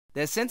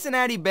The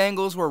Cincinnati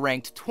Bengals were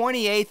ranked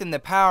 28th in the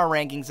power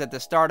rankings at the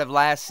start of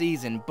last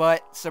season,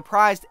 but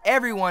surprised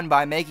everyone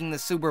by making the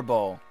Super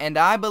Bowl. And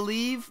I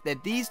believe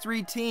that these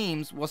three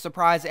teams will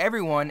surprise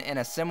everyone in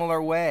a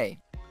similar way.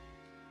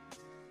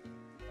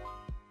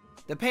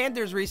 The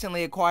Panthers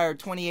recently acquired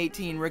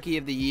 2018 Rookie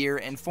of the Year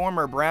and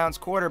former Browns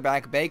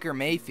quarterback Baker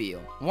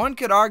Mayfield. One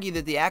could argue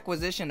that the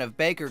acquisition of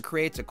Baker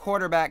creates a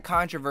quarterback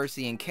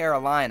controversy in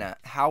Carolina.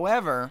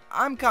 However,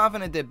 I'm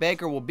confident that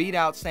Baker will beat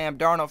out Sam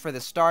Darnold for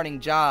the starting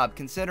job,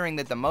 considering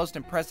that the most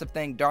impressive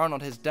thing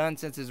Darnold has done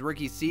since his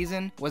rookie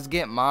season was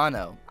get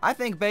mono. I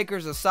think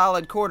Baker's a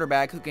solid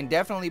quarterback who can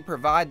definitely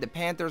provide the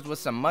Panthers with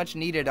some much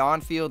needed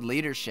on-field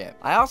leadership.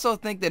 I also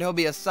think that he'll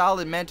be a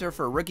solid mentor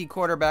for rookie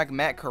quarterback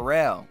Matt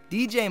Corral.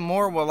 DJ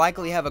Moore will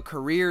likely have a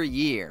career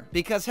year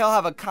because he'll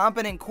have a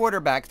competent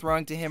quarterback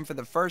throwing to him for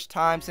the first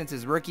time since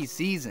his rookie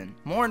season.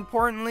 More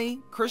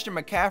importantly, Christian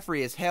McCaffrey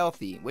is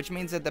healthy, which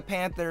means that the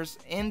Panthers,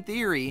 in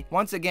theory,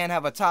 once again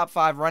have a top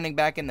 5 running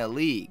back in the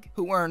league,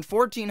 who earned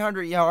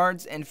 1,400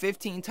 yards and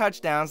 15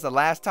 touchdowns the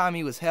last time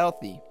he was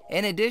healthy.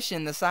 In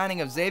addition, the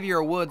signing of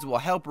Xavier Woods will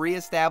help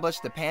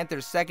re-establish the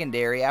Panthers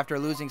secondary after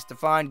losing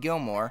Stephon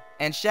Gilmore,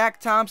 and Shaq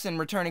Thompson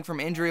returning from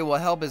injury will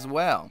help as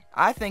well.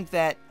 I think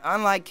that,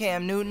 unlike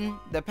Cam Newton,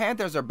 the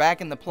Panthers are back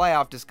in the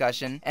playoff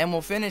discussion and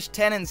will finish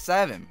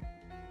 10-7.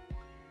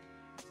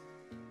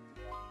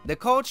 The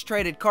Colts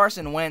traded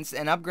Carson Wentz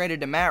and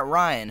upgraded to Matt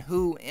Ryan,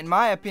 who, in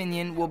my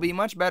opinion, will be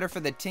much better for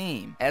the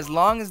team, as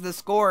long as the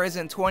score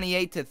isn't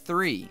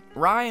 28-3.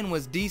 Ryan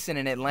was decent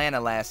in Atlanta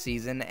last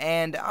season,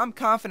 and I'm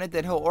confident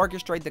that he'll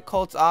orchestrate the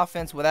Colts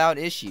offense without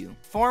issue.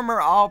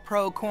 Former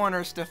All-Pro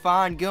corner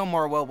Stephon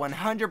Gilmore will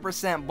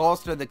 100%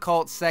 bolster the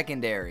Colts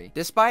secondary,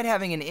 despite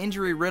having an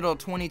injury-riddled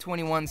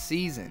 2021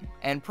 season.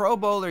 And Pro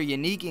Bowler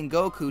Yannick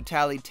Ngakoue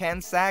tallied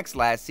 10 sacks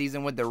last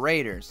season with the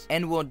Raiders,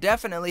 and will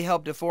definitely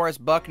help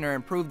DeForest Buckner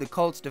improve the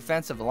Colts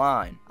defensive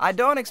line. I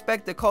don't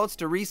expect the Colts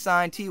to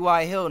re-sign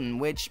T.Y. Hilton,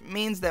 which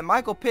means that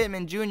Michael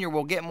Pittman Jr.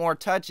 will get more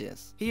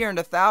touches. He earned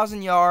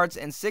 1,000 yards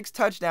and 6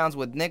 touchdowns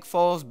with Nick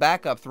Foles'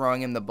 backup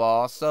throwing him the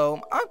ball,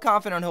 so I'm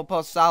confident he'll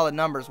post solid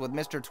numbers with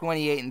Mr.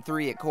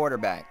 28-3 at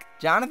quarterback.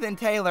 Jonathan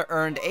Taylor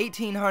earned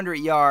 1,800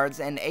 yards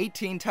and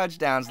 18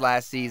 touchdowns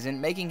last season,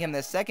 making him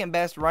the second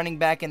best running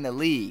back in the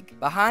league,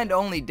 behind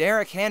only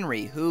Derrick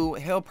Henry, who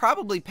he'll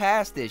probably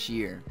pass this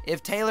year.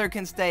 If Taylor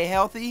can stay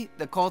healthy,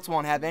 the Colts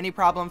won't have any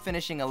problem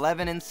finishing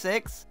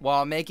 11-6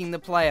 while making the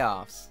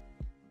playoffs.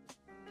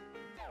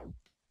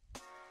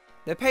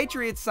 The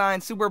Patriots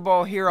signed Super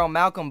Bowl hero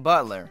Malcolm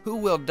Butler, who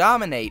will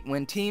dominate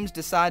when teams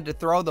decide to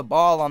throw the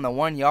ball on the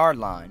 1-yard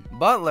line.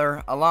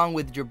 Butler, along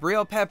with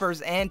Jabril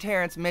Peppers and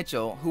Terrence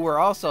Mitchell, who were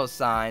also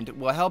signed,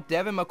 will help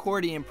Devin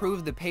McCourty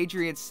improve the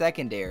Patriots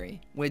secondary.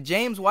 With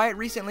James White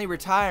recently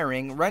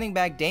retiring, running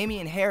back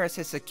Damian Harris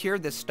has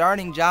secured the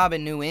starting job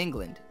in New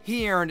England.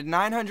 He earned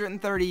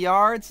 930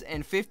 yards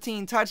and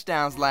 15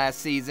 touchdowns last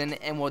season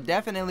and will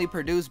definitely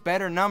produce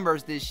better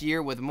numbers this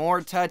year with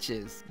more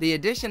touches. The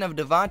addition of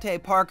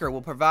Devontae Parker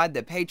will provide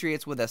the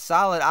Patriots with a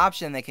solid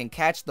option that can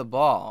catch the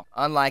ball.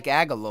 Unlike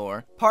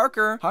Aguilar,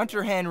 Parker,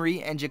 Hunter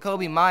Henry, and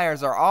Jacoby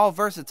Myers are all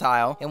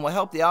versatile and will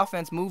help the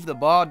offense move the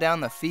ball down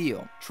the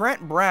field.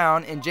 Trent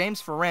Brown and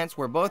James Ferentz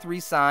were both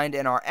re-signed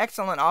and are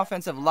excellent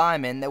offensive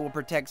linemen that will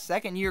protect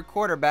second-year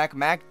quarterback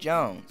Mac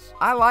Jones.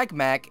 I like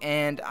Mac,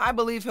 and I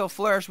believe he'll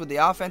flourish with the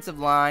offensive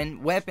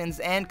line, weapons,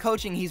 and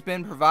coaching he's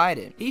been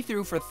provided. He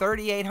threw for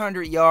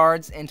 3,800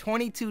 yards and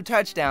 22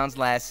 touchdowns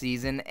last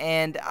season,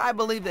 and I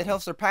believe that he'll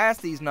surpass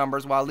these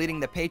numbers while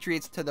leading the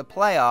Patriots to the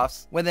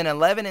playoffs with an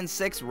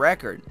 11-6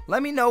 record.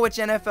 Let me know which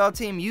NFL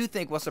team you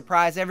think will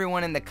surprise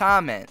everyone in the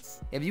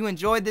comments. If you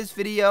enjoyed this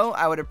video,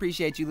 I would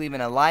appreciate you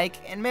leaving a like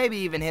and maybe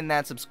even hitting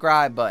that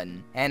subscribe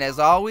button. And as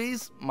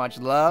always, much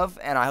love,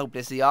 and I hope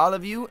to see all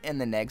of you in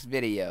the next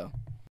video.